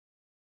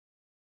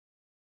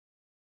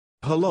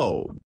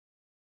Hello.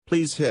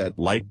 Please hit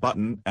like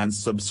button and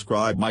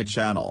subscribe my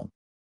channel.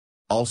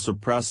 Also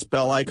press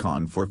bell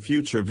icon for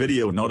future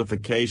video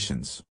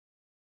notifications.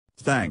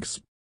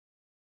 Thanks.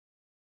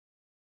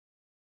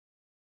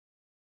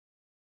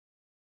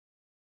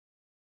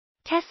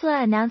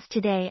 Tesla announced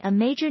today a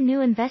major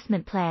new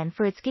investment plan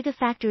for its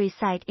Gigafactory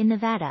site in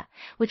Nevada,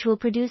 which will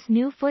produce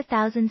new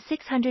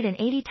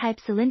 4,680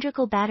 type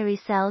cylindrical battery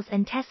cells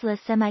and Tesla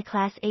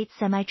Semi-Class 8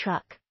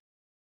 semi-truck.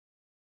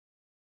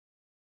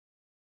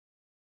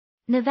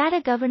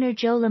 Nevada Governor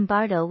Joe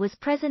Lombardo was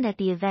present at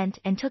the event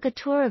and took a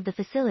tour of the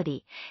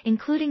facility,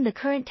 including the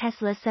current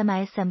Tesla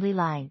semi-assembly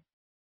line.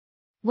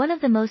 One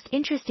of the most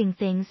interesting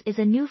things is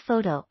a new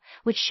photo,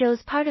 which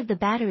shows part of the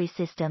battery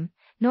system,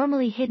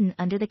 normally hidden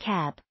under the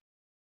cab.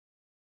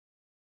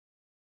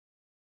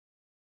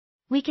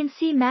 We can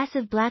see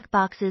massive black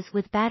boxes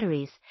with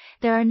batteries.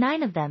 There are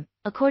 9 of them,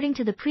 according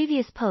to the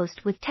previous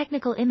post with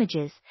technical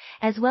images,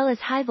 as well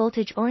as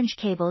high-voltage orange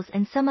cables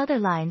and some other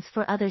lines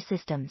for other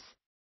systems.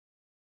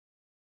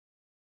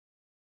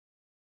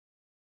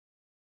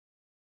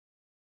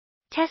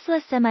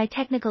 Tesla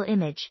Semi-Technical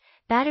Image,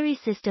 Battery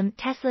System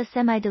Tesla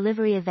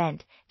Semi-Delivery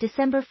Event,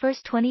 December 1,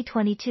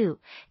 2022.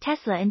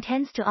 Tesla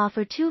intends to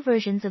offer 2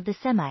 versions of the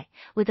Semi,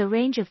 with a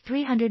range of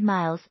 300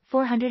 miles,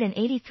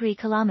 483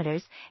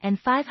 kilometers, and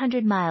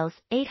 500 miles,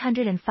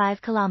 805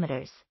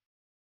 kilometers.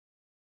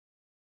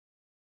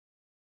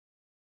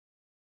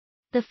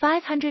 The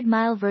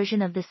 500-mile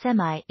version of the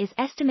Semi is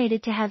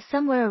estimated to have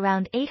somewhere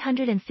around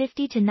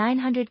 850 to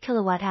 900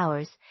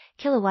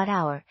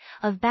 kilowatt-hour,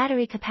 of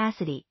battery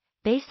capacity,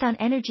 based on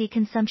energy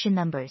consumption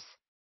numbers.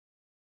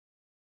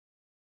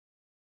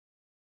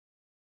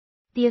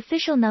 The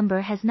official number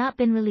has not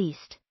been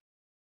released.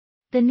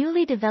 The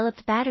newly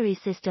developed battery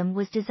system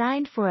was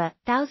designed for a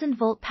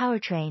 1,000-volt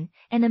powertrain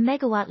and a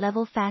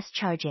megawatt-level fast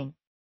charging.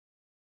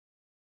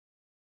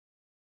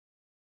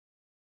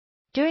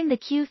 During the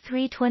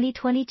Q3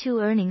 2022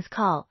 earnings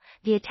call,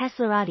 via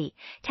Teslarati,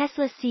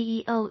 Tesla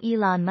CEO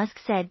Elon Musk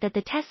said that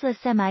the Tesla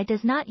Semi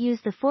does not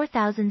use the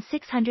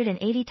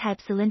 4,680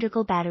 type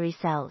cylindrical battery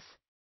cells.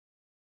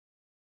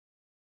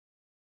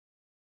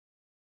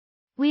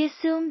 We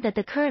assume that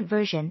the current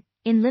version,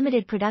 in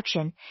limited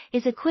production,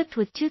 is equipped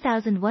with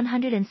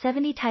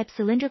 2,170 type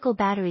cylindrical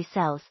battery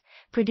cells,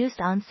 produced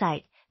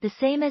on-site, the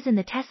same as in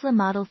the Tesla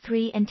Model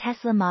 3 and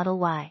Tesla Model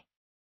Y.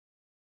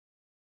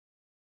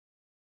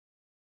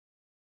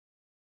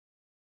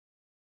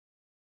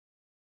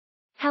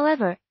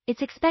 However,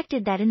 it's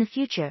expected that in the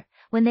future,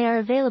 when they are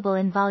available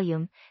in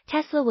volume,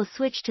 Tesla will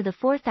switch to the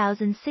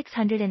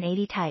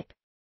 4,680 type.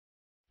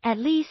 At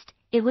least,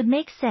 it would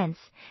make sense,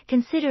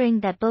 considering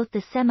that both the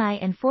Semi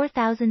and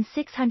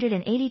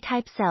 4,680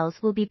 type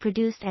cells will be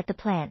produced at the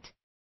plant.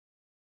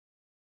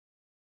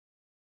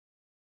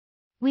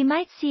 We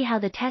might see how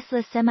the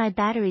Tesla Semi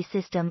battery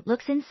system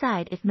looks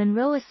inside if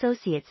Monroe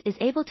Associates is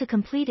able to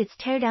complete its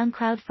teardown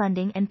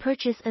crowdfunding and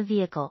purchase a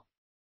vehicle.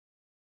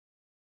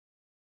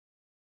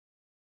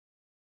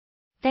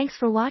 Thanks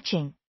for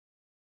watching.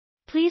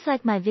 Please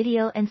like my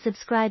video and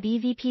subscribe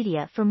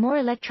EVPedia for more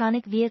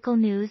electronic vehicle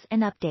news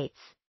and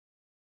updates.